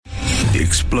The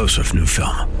explosive new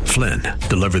film, Flynn,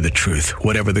 deliver the truth,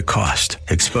 whatever the cost.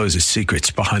 Exposes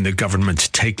secrets behind the government's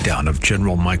takedown of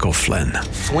General Michael Flynn.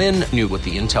 Flynn knew what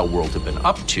the intel world had been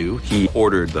up to. He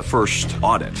ordered the first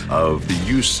audit of the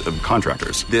use of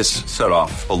contractors. This set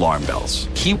off alarm bells.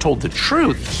 He told the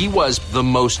truth. He was the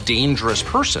most dangerous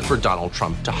person for Donald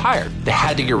Trump to hire. They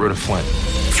had to get rid of Flynn.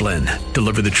 Flynn,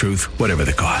 deliver the truth, whatever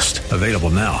the cost. Available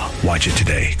now. Watch it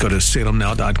today. Go to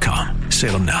salemnow.com.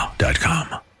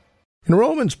 salemnow.com. In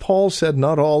Romans, Paul said,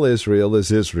 not all Israel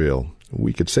is Israel.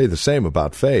 We could say the same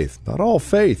about faith. Not all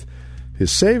faith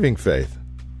is saving faith.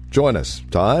 Join us.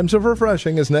 Times of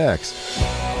Refreshing is next.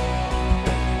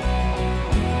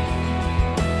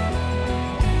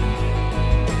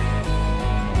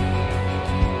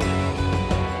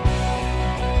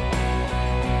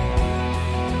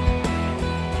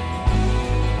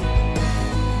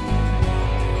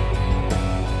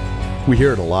 We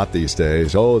hear it a lot these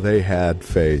days. Oh, they had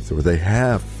faith, or they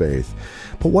have faith.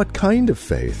 But what kind of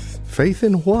faith? Faith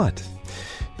in what?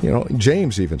 You know,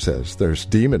 James even says there's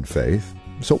demon faith.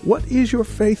 So what is your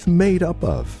faith made up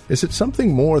of? Is it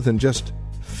something more than just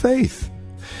faith?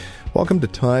 Welcome to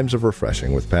Times of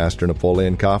Refreshing with Pastor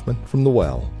Napoleon Kaufman from The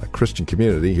Well, a Christian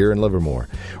community here in Livermore.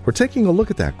 We're taking a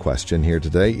look at that question here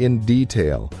today in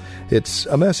detail. It's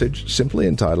a message simply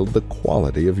entitled The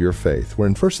Quality of Your Faith. We're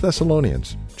in 1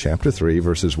 Thessalonians chapter 3,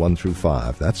 verses 1 through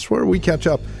 5. That's where we catch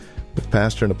up with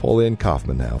Pastor Napoleon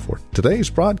Kaufman now for today's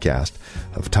broadcast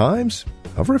of Times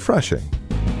of Refreshing.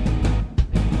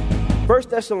 1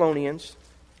 Thessalonians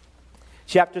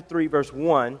chapter 3, verse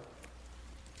 1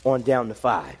 on down to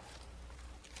 5.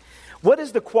 What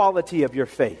is the quality of your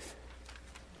faith?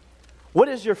 What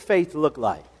does your faith look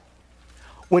like?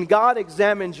 When God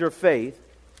examines your faith,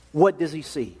 what does he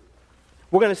see?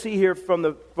 We're going to see here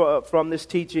from this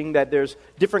teaching that there's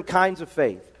different kinds of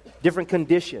faith, different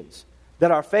conditions, that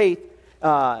our faith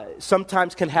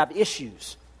sometimes can have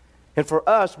issues. And for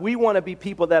us, we want to be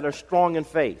people that are strong in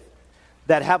faith,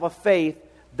 that have a faith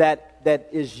that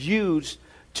is used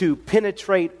to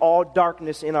penetrate all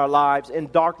darkness in our lives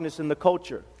and darkness in the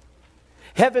culture.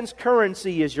 Heaven's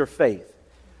currency is your faith.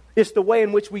 It's the way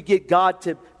in which we get God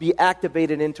to be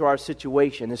activated into our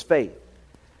situation, is faith.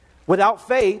 Without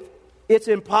faith, it's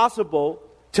impossible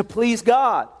to please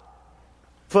God.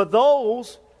 For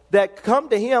those that come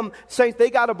to him, saints, they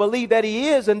got to believe that he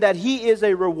is and that he is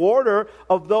a rewarder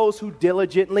of those who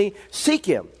diligently seek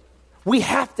him. We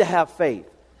have to have faith.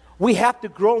 We have to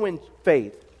grow in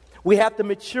faith. We have to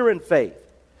mature in faith.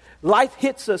 Life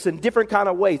hits us in different kind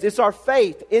of ways. It's our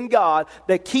faith in God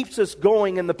that keeps us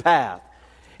going in the path.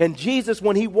 And Jesus,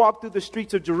 when he walked through the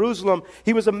streets of Jerusalem,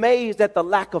 he was amazed at the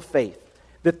lack of faith.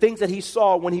 The things that he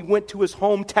saw when he went to his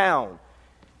hometown.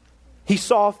 He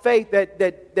saw faith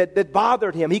that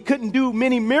bothered him. He couldn't do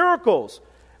many miracles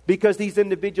because these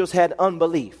individuals had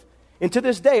unbelief. And to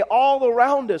this day, all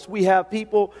around us, we have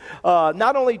people,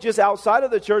 not only just outside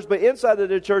of the church, but inside of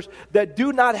the church, that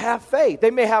do not have faith. They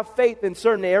may have faith in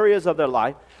certain areas of their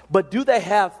life, but do they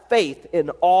have faith in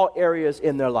all areas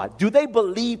in their life? Do they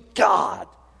believe God?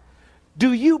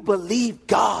 Do you believe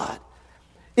God?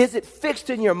 Is it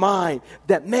fixed in your mind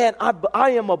that, man,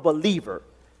 I am a believer?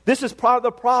 This is part of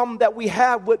the problem that we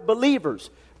have with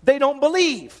believers. They don't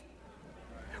believe.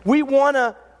 We want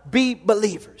to be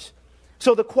believers.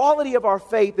 So the quality of our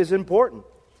faith is important.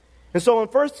 And so in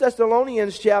 1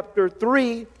 Thessalonians chapter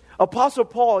 3, Apostle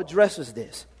Paul addresses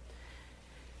this.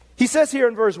 He says here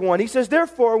in verse 1, he says,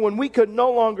 therefore, when we could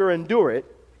no longer endure it,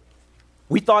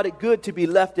 we thought it good to be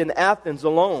left in Athens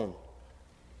alone,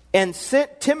 and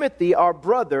sent Timothy, our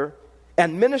brother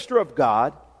and minister of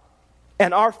God,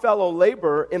 and our fellow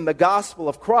laborer in the gospel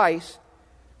of Christ,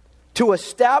 to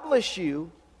establish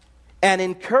you and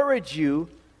encourage you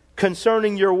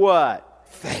concerning your what?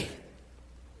 Faith.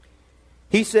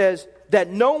 He says that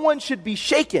no one should be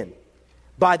shaken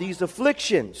by these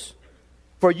afflictions,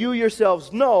 for you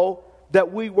yourselves know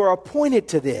that we were appointed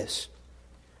to this.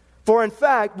 For in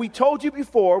fact, we told you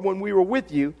before when we were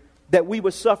with you that we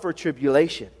would suffer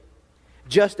tribulation,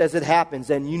 just as it happens,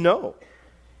 and you know.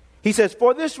 He says,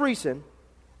 for this reason,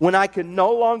 when I could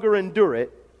no longer endure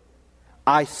it,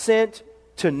 I sent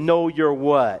to know your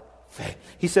what? Faith.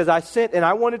 He says, I sent and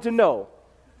I wanted to know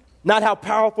not how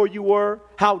powerful you were,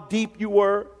 how deep you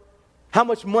were, how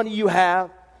much money you have,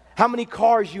 how many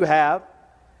cars you have,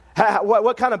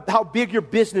 how big your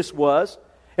business was,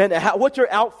 and what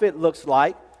your outfit looks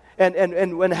like,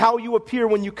 and how you appear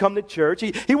when you come to church.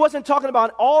 He wasn't talking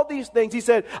about all these things. He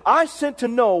said, I sent to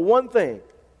know one thing.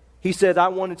 He said, I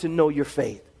wanted to know your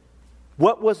faith.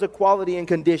 What was the quality and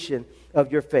condition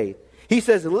of your faith? He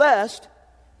says, lest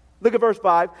Look at verse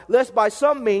 5. Lest by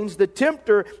some means the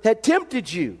tempter had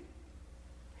tempted you,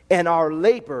 and our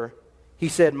labor, he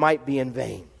said, might be in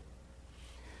vain.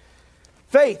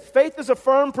 Faith. Faith is a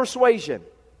firm persuasion.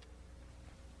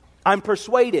 I'm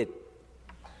persuaded.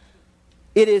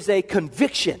 It is a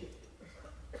conviction.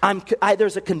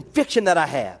 There's a conviction that I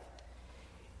have.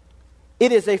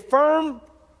 It is a firm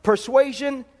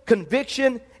persuasion,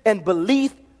 conviction, and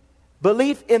belief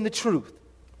in the truth,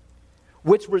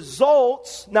 which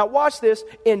results, now watch this,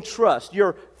 in trust.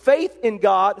 Your faith in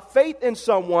God, faith in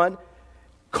someone,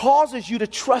 causes you to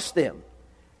trust them.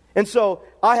 And so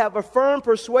I have a firm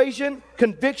persuasion,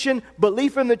 conviction,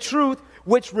 belief in the truth,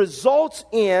 which results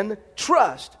in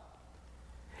trust.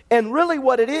 And really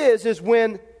what it is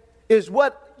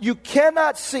what you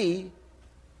cannot see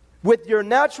with your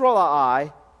natural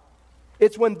eye.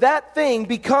 It's when that thing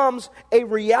becomes a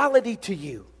reality to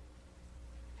you.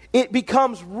 It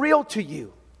becomes real to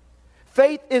you.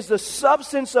 Faith is the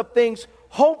substance of things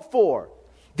hoped for,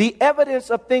 the evidence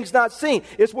of things not seen.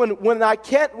 It's when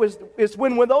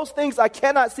those things I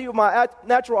cannot see with my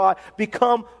natural eye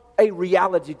become a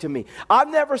reality to me. I've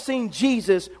never seen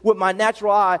Jesus with my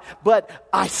natural eye, but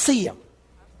I see him.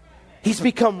 He's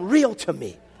become real to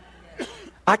me.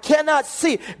 I cannot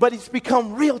see, but he's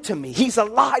become real to me. He's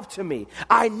alive to me.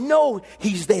 I know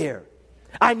he's there.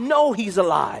 I know he's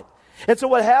alive. And so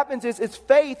what happens is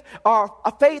faith. Our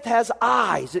faith has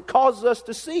eyes. It causes us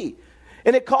to see.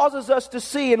 And it causes us to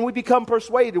see, and we become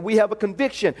persuaded. We have a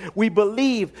conviction. We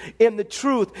believe in the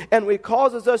truth. And it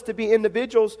causes us to be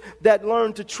individuals that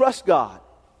learn to trust God,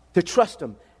 to trust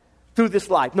him through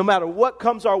this life. No matter what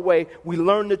comes our way, we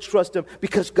learn to trust him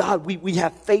because, God, we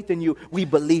have faith in you. We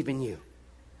believe in you.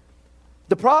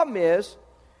 The problem is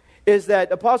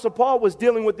that Apostle Paul was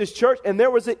dealing with this church, and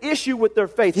there was an issue with their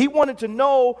faith. He wanted to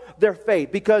know their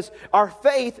faith because our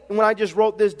faith, when I just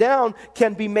wrote this down,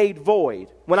 can be made void.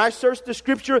 When I searched the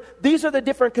scripture, these are the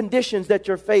different conditions that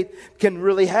your faith can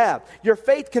really have. Your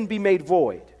faith can be made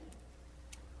void.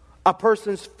 A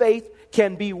person's faith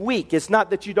can be weak. It's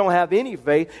not that you don't have any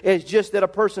faith. It's just that a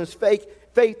person's faith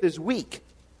is weak.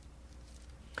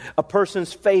 A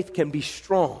person's faith can be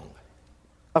strong.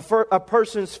 A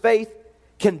person's faith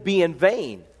can be in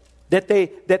vain, that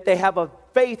they have a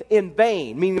faith in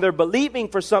vain, meaning they're believing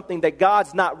for something that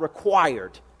God's not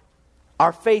required.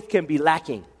 Our faith can be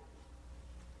lacking.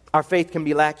 Our faith can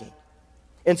be lacking.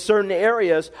 In certain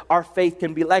areas, our faith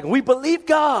can be lacking. We believe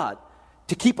God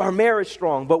to keep our marriage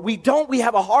strong, but we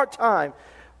have a hard time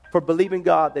for believing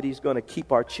God that he's going to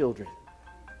keep our children.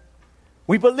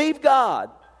 We believe God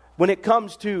when it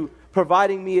comes to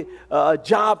providing me a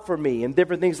job for me and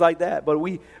different things like that. But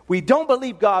we don't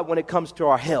believe God when it comes to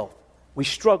our health. We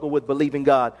struggle with believing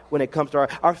God when it comes to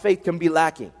our faith can be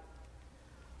lacking.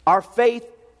 Our faith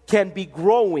can be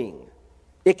growing.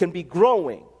 It can be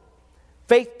growing.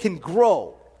 Faith can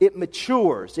grow. It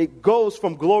matures. It goes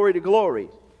from glory to glory.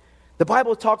 The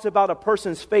Bible talks about a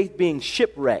person's faith being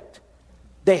shipwrecked.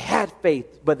 They had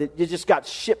faith, but it just got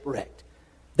shipwrecked.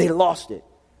 They lost it.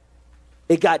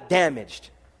 It got damaged.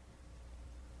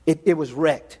 It was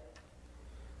wrecked.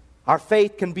 Our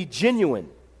faith can be genuine.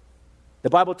 The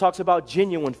Bible talks about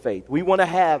genuine faith. We want to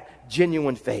have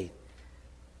genuine faith.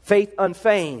 Faith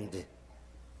unfeigned.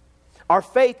 Our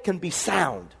faith can be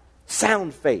sound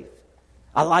faith.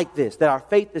 I like this, that our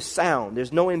faith is sound.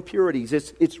 There's no impurities.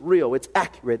 It's real. It's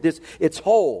accurate. It's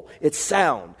whole. It's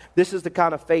sound. This is the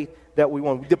kind of faith that we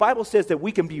want. The Bible says that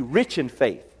we can be rich in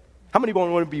faith. How many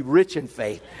want to be rich in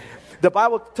faith? The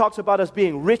Bible talks about us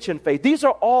being rich in faith. These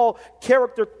are all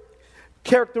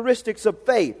characteristics of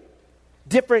faith.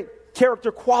 Different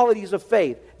character qualities of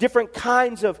faith. Different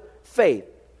kinds of faith.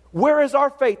 Where is our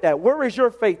faith at? Where is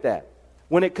your faith at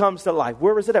when it comes to life?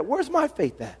 Where is it at? Where's my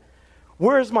faith at?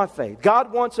 Where is my faith?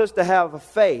 God wants us to have a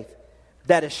faith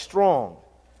that is strong.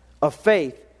 A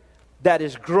faith that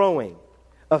is growing.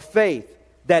 A faith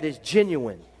that is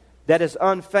genuine. That is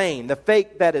unfeigned. The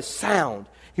faith that is sound.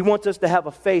 He wants us to have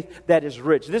a faith that is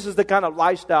rich. This is the kind of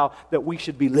lifestyle that we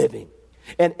should be living.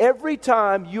 And every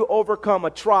time you overcome a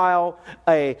trial,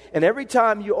 and every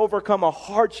time you overcome a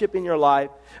hardship in your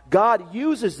life, God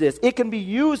uses this. It can be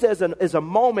used as a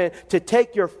moment to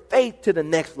take your faith to the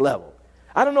next level.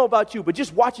 I don't know about you, but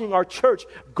just watching our church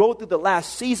go through the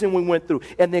last season we went through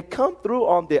and then come through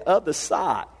on the other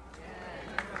side,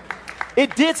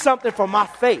 it did something for my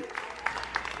faith.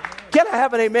 Can I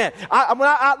have an amen? When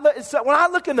I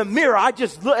look in the mirror, I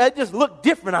just look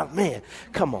different. Man,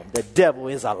 come on, the devil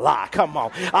is a lie. Come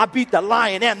on, I beat the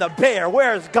lion and the bear.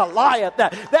 Where's Goliath?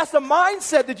 That's the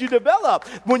mindset that you develop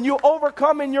when you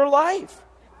overcome in your life.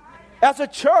 As a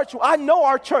church, I know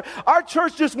our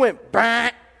church just went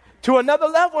bang. to another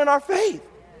level in our faith.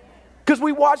 Because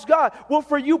we watch God. Well,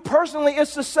 for you personally,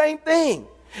 it's the same thing.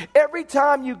 Every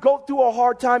time you go through a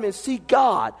hard time and see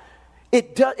God,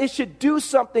 it should do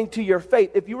something to your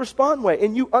faith. If you respond right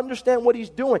and you understand what he's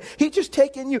doing, he's just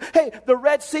taking you. Hey, the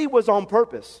Red Sea was on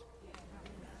purpose.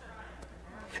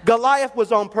 Goliath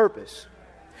was on purpose.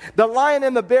 The lion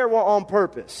and the bear were on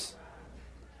purpose.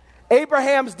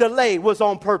 Abraham's delay was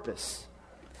on purpose.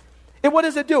 And what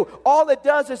does it do? All it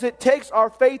does is it takes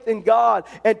our faith in God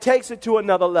and takes it to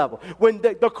another level. When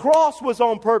the cross was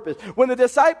on purpose, when the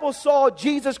disciples saw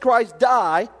Jesus Christ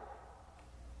die,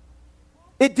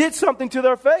 it did something to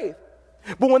their faith.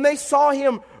 But when they saw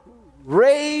him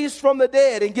raised from the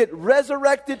dead and get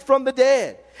resurrected from the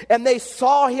dead, and they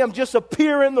saw him just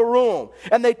appear in the room,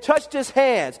 and they touched his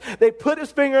hands, they put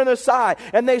his finger in their side,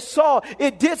 and they saw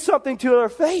it did something to their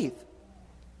faith.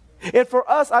 And for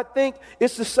us, I think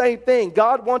it's the same thing.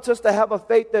 God wants us to have a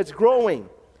faith that's growing,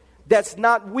 that's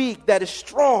not weak, that is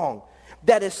strong,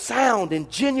 that is sound and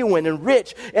genuine and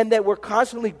rich, and that we're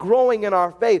constantly growing in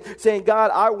our faith, saying, God,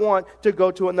 I want to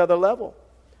go to another level.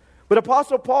 But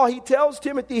Apostle Paul, he tells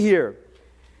Timothy here,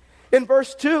 in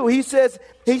verse 2, he says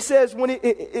when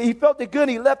he felt it good,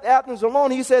 he left Athens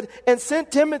alone. He said, and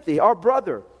sent Timothy, our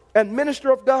brother and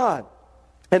minister of God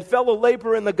and fellow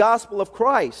laborer in the gospel of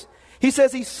Christ. He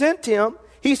says he sent him,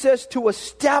 he says, to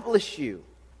establish you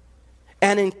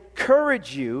and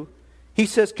encourage you, he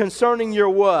says, concerning your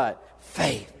what?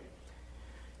 Faith.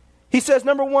 He says,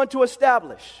 number one, to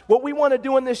establish. What we want to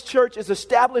do in this church is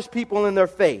establish people in their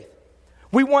faith.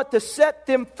 We want to set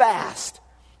them fast.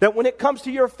 That when it comes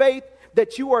to your faith,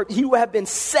 that you have been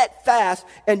set fast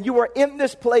and you are in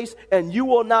this place and you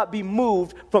will not be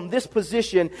moved from this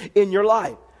position in your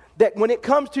life. That when it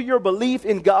comes to your belief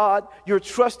in God, your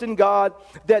trust in God,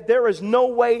 that there is no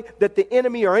way that the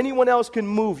enemy or anyone else can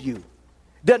move you.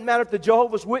 Doesn't matter if the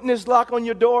Jehovah's Witnesses knock on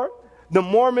your door, the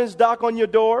Mormons knock on your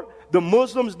door, the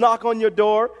Muslims knock on your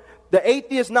door, the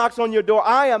atheist knocks on your door.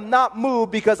 I am not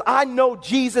moved because I know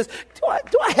Jesus.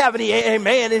 Do I have any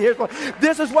amen in here?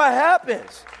 This is what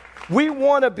happens. We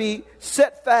want to be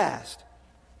set fast,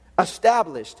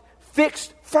 established,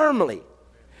 fixed firmly.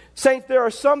 Saints, there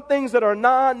are some things that are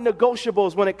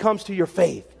non-negotiables when it comes to your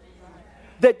faith.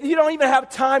 That you don't even have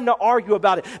time to argue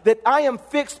about it. That I am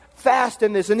fixed fast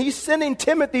in this. And he's sending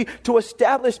Timothy to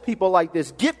establish people like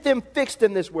this. Get them fixed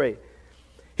in this way.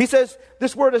 He says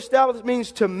this word establish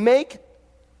means to make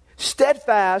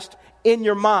steadfast in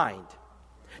your mind.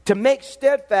 To make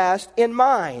steadfast in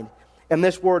mind. And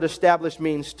this word establish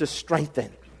means to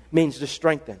strengthen.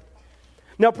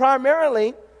 Now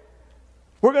primarily,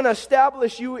 we're going to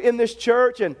establish you in this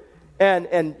church,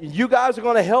 and you guys are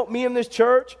going to help me in this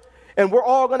church, and we're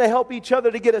all going to help each other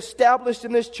to get established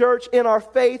in this church in our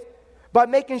faith by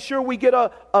making sure we get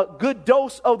a good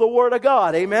dose of the Word of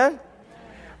God. Amen?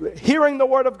 Hearing the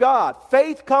Word of God.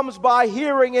 Faith comes by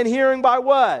hearing, and hearing by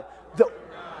what?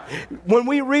 When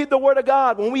we read the Word of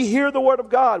God, when we hear the Word of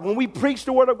God, when we preach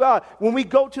the Word of God, when we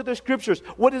go to the Scriptures,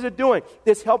 what is it doing?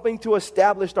 It's helping to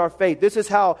establish our faith. This is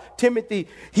how Timothy,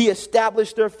 he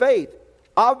established their faith.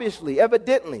 Obviously,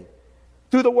 evidently,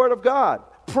 through the Word of God.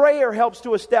 Prayer helps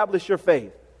to establish your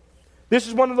faith. This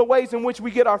is one of the ways in which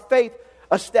we get our faith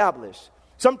established.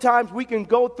 Sometimes we can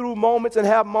go through moments and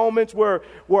have moments where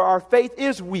our faith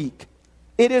is weak.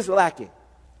 It is lacking.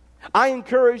 I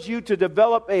encourage you to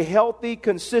develop a healthy,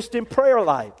 consistent prayer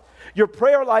life. Your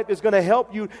prayer life is going to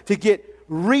help you to get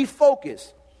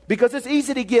refocused because it's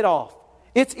easy to get off.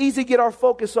 It's easy to get our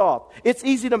focus off. It's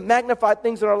easy to magnify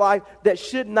things in our life that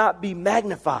should not be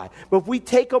magnified. But if we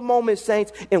take a moment,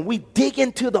 saints, and we dig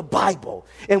into the Bible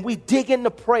and we dig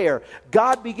into prayer,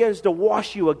 God begins to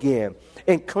wash you again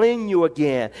and clean you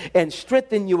again and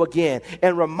strengthen you again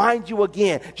and remind you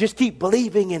again. Just keep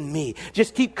believing in me.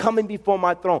 Just keep coming before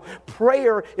my throne.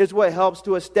 Prayer is what helps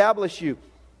to establish you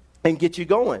and get you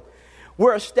going.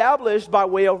 We're established by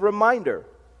way of reminder.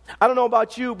 I don't know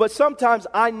about you, but sometimes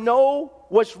I know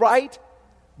what's right,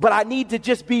 but I need to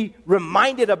just be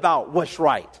reminded about what's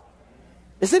right.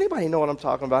 Does anybody know what I'm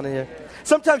talking about in here?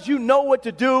 Sometimes you know what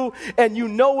to do,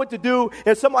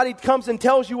 and somebody comes and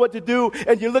tells you what to do,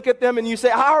 and you look at them and you say,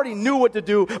 I already knew what to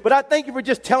do, but I thank you for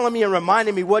just telling me and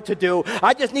reminding me what to do.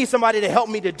 I just need somebody to help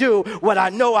me to do what I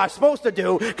know I'm supposed to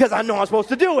do, because I know I'm supposed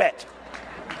to do it.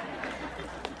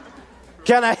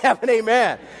 Can I have an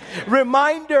amen?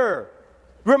 Reminder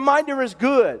is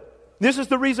good. This is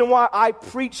the reason why I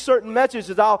preach certain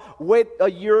messages. I'll wait a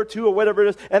year or two or whatever it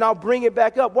is, and I'll bring it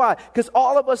back up. Why? Because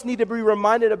all of us need to be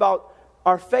reminded about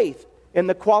our faith and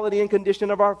the quality and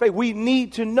condition of our faith. We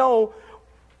need to know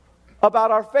about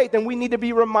our faith, and we need to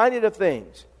be reminded of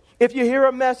things. If you hear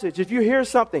a message, if you hear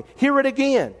something, hear it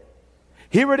again.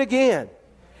 Hear it again.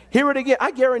 Hear it again.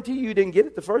 I guarantee you didn't get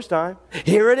it the first time.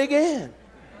 Hear it again.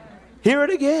 Hear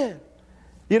it again.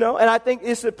 You know, and I think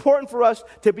it's important for us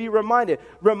to be reminded.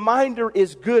 Reminder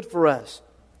is good for us.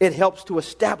 It helps to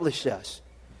establish us.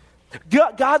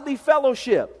 Godly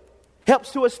fellowship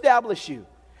helps to establish you.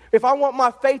 If I want my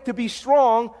faith to be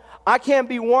strong, I can't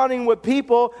be wanting with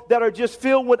people that are just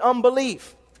filled with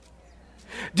unbelief.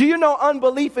 Do you know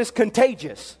unbelief is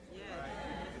contagious?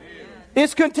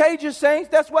 It's contagious, saints.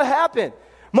 That's what happened.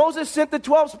 Moses sent the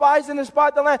 12 spies and they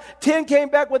spied the land. 10 came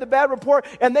back with a bad report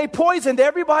and they poisoned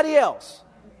everybody else.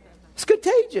 It's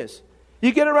contagious.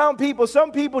 You get around people,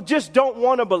 some people just don't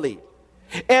want to believe.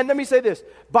 And let me say this,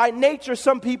 by nature,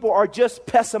 some people are just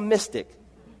pessimistic.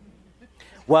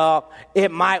 Well,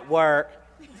 it might work.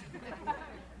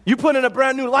 You put in a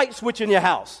brand new light switch in your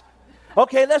house.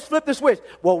 Okay, let's flip the switch.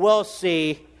 Well, we'll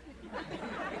see.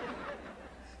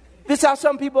 This is how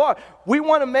some people are. We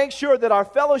want to make sure that our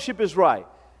fellowship is right.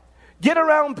 Get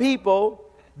around people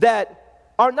that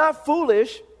are not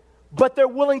foolish, but they're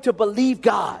willing to believe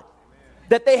God.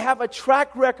 That they have a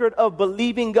track record of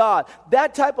believing God.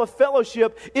 That type of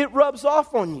fellowship, it rubs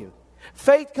off on you.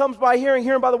 Faith comes by hearing,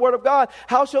 hearing by the word of God.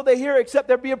 How shall they hear except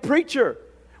there be a preacher?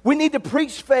 We need to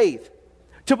preach faith,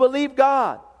 to believe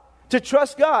God, to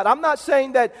trust God. I'm not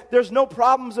saying that there's no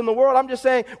problems in the world. I'm just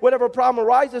saying whatever problem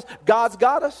arises, God's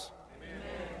got us.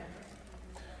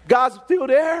 Amen. God's still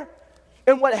there.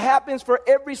 And what happens for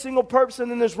every single person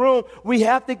in this room, we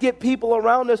have to get people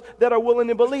around us that are willing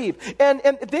to believe. And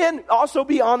then also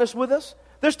be honest with us.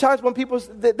 There's times when people,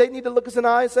 they need to look us in the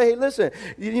eye and say, hey, listen,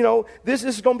 you know, this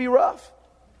is going to be rough.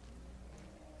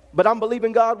 But I'm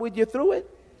believing God with you through it.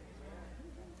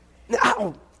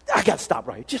 Now, I got to stop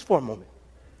right here just for a moment.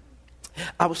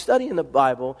 I was studying the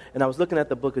Bible and I was looking at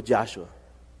the book of Joshua.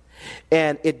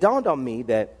 And it dawned on me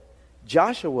that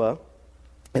Joshua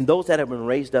and those that have been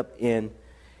raised up in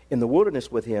the wilderness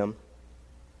with him,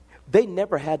 they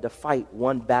never had to fight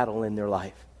one battle in their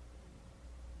life.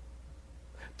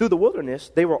 Through the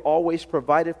wilderness, they were always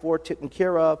provided for, taken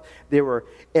care of.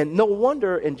 And no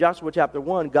wonder in Joshua chapter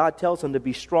 1, God tells them to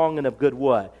be strong and of good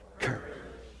what? Courage.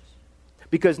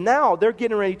 Because now they're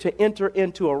getting ready to enter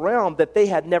into a realm that they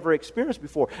had never experienced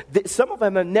before. Some of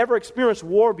them have never experienced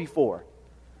war before.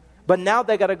 But now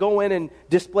they got to go in and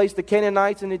displace the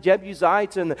Canaanites and the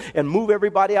Jebusites and move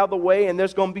everybody out of the way. And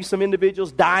there's going to be some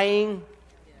individuals dying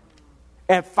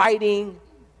and fighting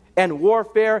and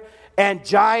warfare and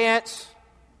giants.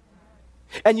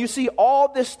 And you see all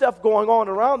this stuff going on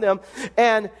around them.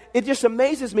 And it just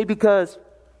amazes me because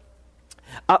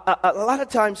a lot of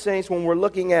times, saints, when we're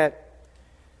looking at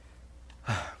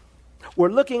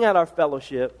our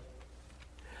fellowship,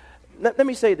 let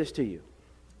me say this to you.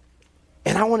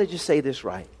 And I want to just say this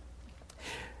right.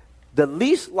 The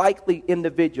least likely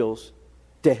individuals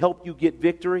to help you get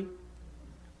victory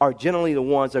are generally the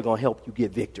ones that are going to help you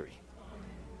get victory.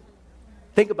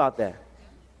 Think about that.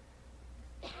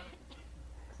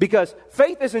 Because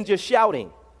faith isn't just shouting.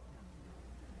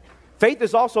 Faith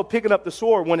is also picking up the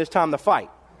sword when it's time to fight.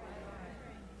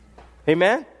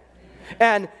 Amen?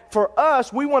 And for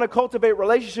us, we want to cultivate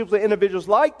relationships with individuals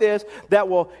like this that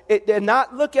will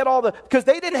not look at all because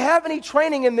they didn't have any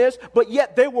training in this, but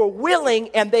yet they were willing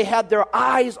and they had their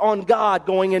eyes on God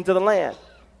going into the land.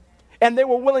 And they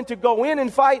were willing to go in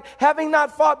and fight, having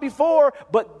not fought before,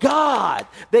 but God.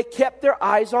 They kept their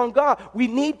eyes on God. We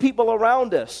need people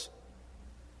around us.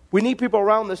 We need people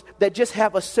around us that just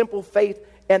have a simple faith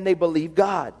and they believe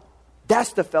God.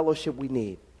 That's the fellowship we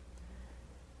need.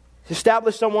 To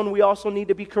establish someone, we also need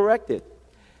to be corrected.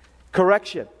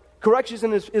 Correction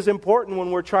is important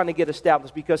when we're trying to get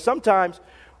established because sometimes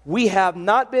we have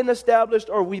not been established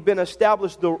or we've been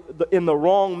established in the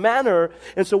wrong manner.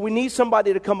 And so we need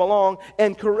somebody to come along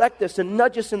and correct us and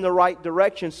nudge us in the right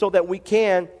direction so that we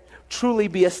can truly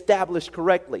be established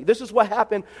correctly. This is what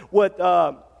happened with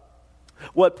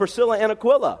Priscilla and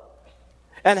Aquila.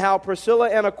 And how Priscilla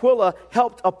and Aquila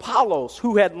helped Apollos,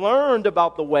 who had learned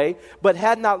about the way, but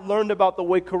had not learned about the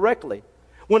way correctly.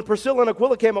 When Priscilla and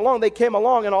Aquila came along, they came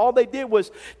along, and all they did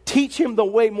was teach him the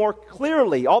way more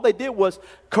clearly. All they did was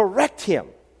correct him.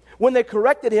 When they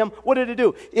corrected him, what did it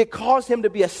do? It caused him to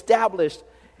be established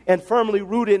and firmly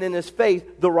rooted in his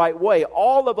faith the right way.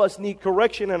 All of us need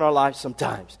correction in our lives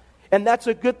sometimes. And that's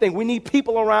a good thing. We need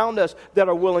people around us that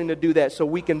are willing to do that so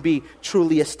we can be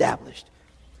truly established.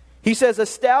 He says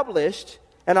established,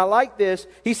 and I like this.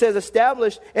 He says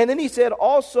established, and then he said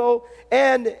also,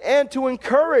 and to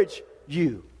encourage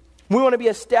you. We want to be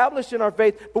established in our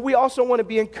faith, but we also want to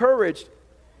be encouraged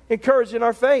in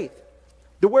our faith.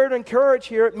 The word encourage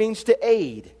here, it means to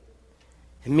aid.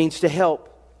 It means to help.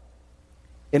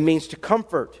 It means to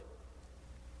comfort.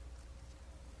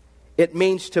 It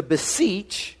means to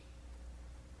beseech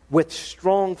with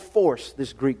strong force,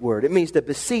 this Greek word. It means to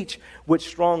beseech with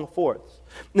strong force.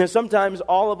 Now, sometimes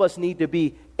all of us need to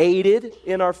be aided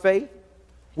in our faith.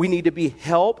 We need to be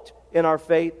helped in our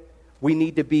faith. We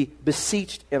need to be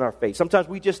beseeched in our faith. Sometimes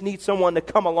we just need someone to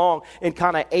come along and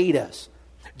kind of aid us.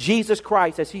 Jesus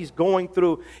Christ, as he's going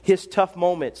through his tough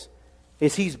moments,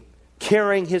 as he's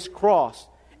carrying his cross,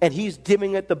 and he's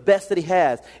giving it the best that he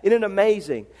has. Isn't it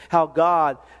amazing how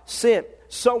God sent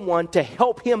someone to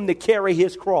help him to carry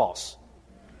his cross?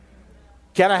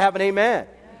 Can I have an amen?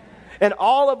 And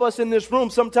all of us in this room,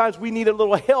 sometimes we need a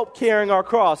little help carrying our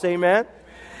cross. Amen?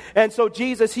 And so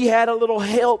Jesus, he had a little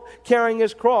help carrying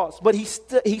his cross, but he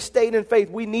stayed in faith.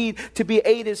 We need to be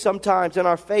aided sometimes in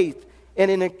our faith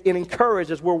and encouraged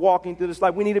as we're walking through this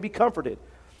life. We need to be comforted.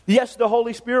 Yes, the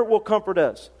Holy Spirit will comfort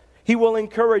us. He will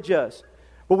encourage us.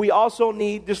 But we also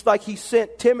need, just like he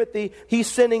sent Timothy, he's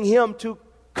sending him to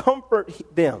comfort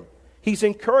them. He's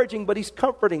encouraging, but he's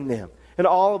comforting them. And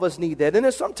all of us need that. And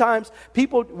then sometimes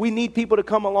we need people to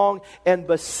come along and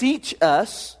beseech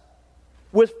us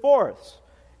with force.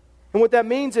 And what that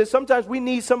means is sometimes we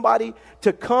need somebody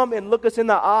to come and look us in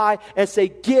the eye and say,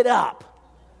 get up.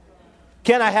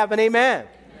 Can I have an amen?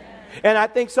 And I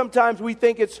think sometimes we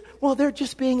think they're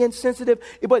just being insensitive.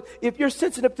 But if you're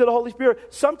sensitive to the Holy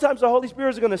Spirit, sometimes the Holy Spirit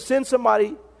is going to send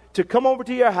somebody to come over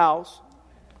to your house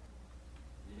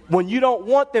when you don't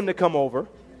want them to come over,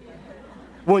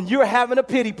 when you're having a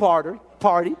pity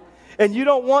party, and you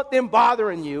don't want them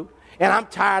bothering you. And I'm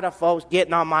tired of folks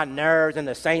getting on my nerves and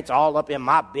the saints all up in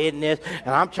my business.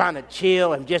 And I'm trying to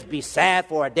chill and just be sad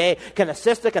for a day. Can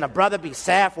a brother be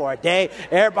sad for a day?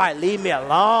 Everybody leave me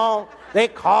alone. They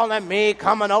calling me,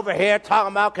 coming over here,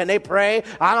 talking about, can they pray?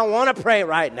 I don't want to pray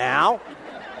right now.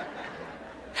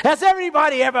 Has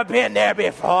everybody ever been there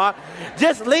before?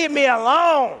 Just leave me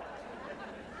alone.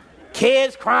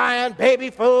 Kids crying,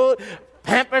 baby food,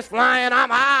 Pampers flying,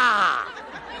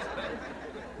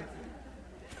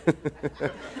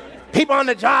 people on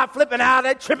the job flipping out,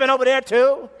 they're tripping over there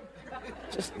too.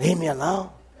 Just leave me alone.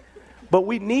 But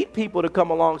we need people to come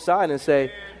alongside and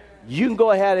say, you can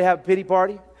go ahead and have a pity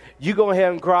party. You go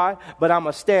ahead and cry, but I'm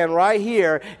going to stand right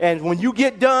here. And when you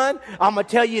get done, I'm going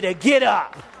to tell you to get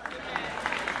up.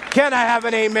 Can I have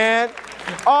an amen?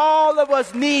 All of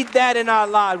us need that in our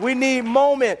lives. We need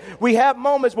moments. We have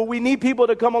moments, but we need people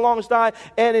to come alongside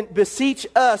and beseech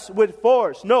us with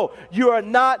force. No, you are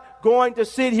not going to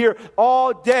sit here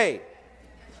all day.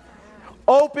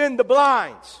 Open the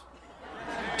blinds.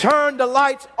 Turn the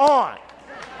lights on.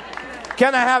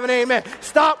 Can I have an amen?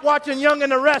 Stop watching Young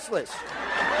and the Restless.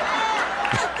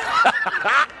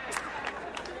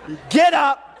 Get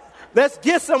up. Let's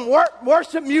get some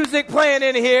worship music playing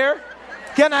in here.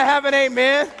 Can I have an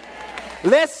amen?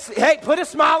 Put a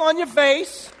smile on your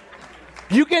face.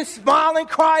 You can smile and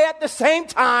cry at the same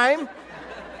time.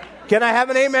 Can I have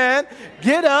an amen?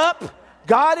 Get up.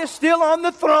 God is still on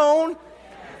the throne.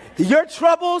 Your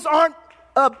troubles aren't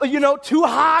too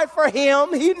high for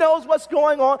him. He knows what's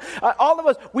going on. All of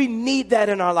us, we need that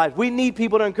in our lives. We need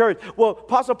people to encourage. Well,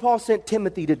 Apostle Paul sent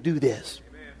Timothy to do this.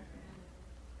 Amen.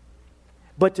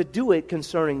 But to do it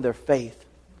concerning their faith.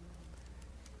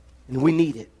 And we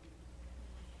need it.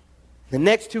 The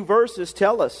next two verses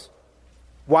tell us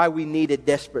why we need it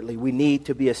desperately. We need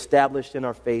to be established in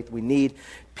our faith. We need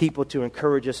people to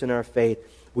encourage us in our faith.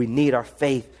 We need our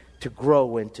faith to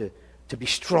grow and to be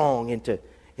strong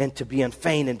and to be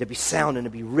unfeigned and to be sound and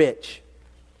to be rich.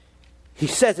 He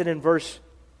says it in verses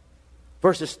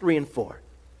 3 and 4.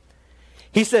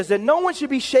 He says that no one should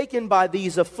be shaken by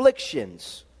these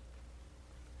afflictions,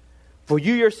 for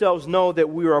you yourselves know that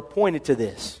we are appointed to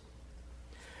this.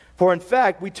 For in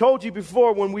fact, we told you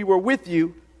before when we were with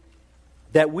you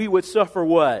that we would suffer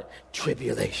what?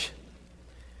 Tribulation.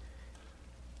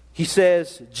 He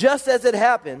says, just as it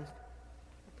happened,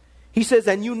 he says,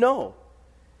 and you know.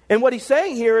 And what he's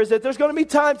saying here is that there's going to be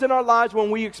times in our lives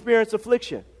when we experience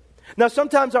affliction. Now,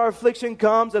 sometimes our affliction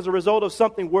comes as a result of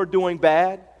something we're doing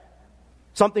bad,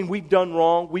 something we've done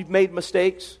wrong, we've made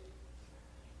mistakes.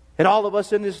 And all of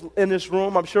us in this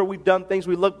room, I'm sure we've done things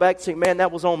we look back and say, man,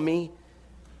 that was on me.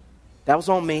 That was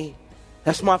on me.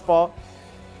 That's my fault.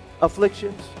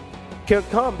 Afflictions can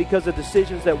come because of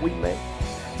decisions that we make.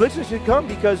 Afflictions can come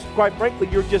because, quite frankly,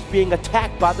 you're just being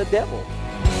attacked by the devil.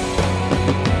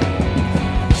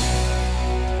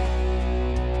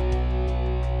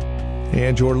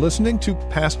 And you're listening to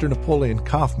Pastor Napoleon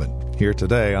Kaufman here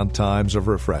today on Times of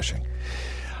Refreshing.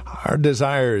 Our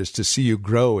desire is to see you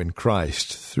grow in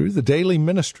Christ through the daily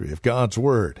ministry of God's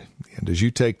Word. And as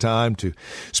you take time to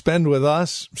spend with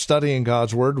us studying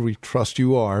God's Word, we trust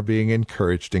you are being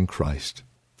encouraged in Christ.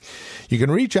 You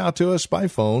can reach out to us by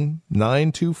phone,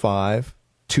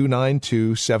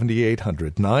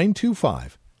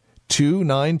 925-292-7800,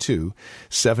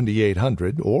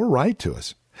 925-292-7800, or write to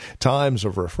us. Times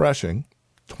of Refreshing,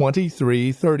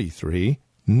 2333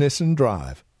 Nissen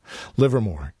Drive,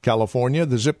 Livermore, California.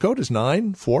 The zip code is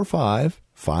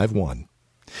 94551.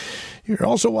 You're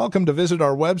also welcome to visit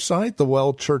our website,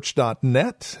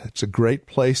 thewellchurch.net. It's a great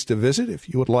place to visit if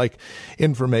you would like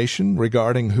information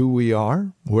regarding who we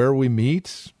are, where we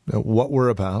meet, what we're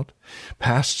about.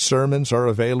 Past sermons are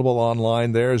available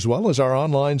online there, as well as our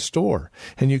online store,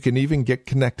 and you can even get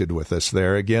connected with us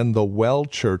there. Again,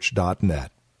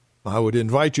 thewellchurch.net. I would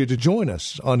invite you to join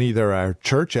us on either our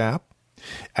church app,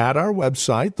 at our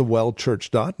website,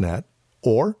 thewellchurch.net,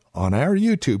 or on our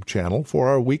YouTube channel for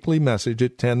our weekly message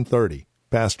at 10:30.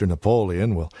 Pastor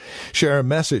Napoleon will share a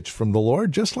message from the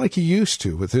Lord just like he used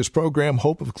to with his program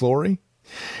Hope of Glory.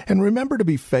 And remember to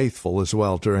be faithful as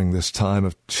well during this time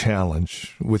of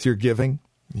challenge with your giving.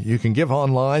 You can give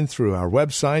online through our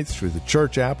website, through the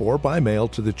church app, or by mail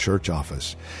to the church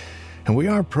office. And we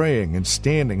are praying and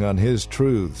standing on his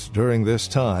truths during this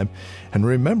time and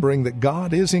remembering that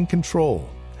God is in control,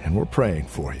 and we're praying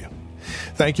for you.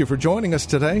 Thank you for joining us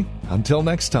today. Until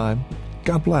next time,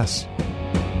 God bless.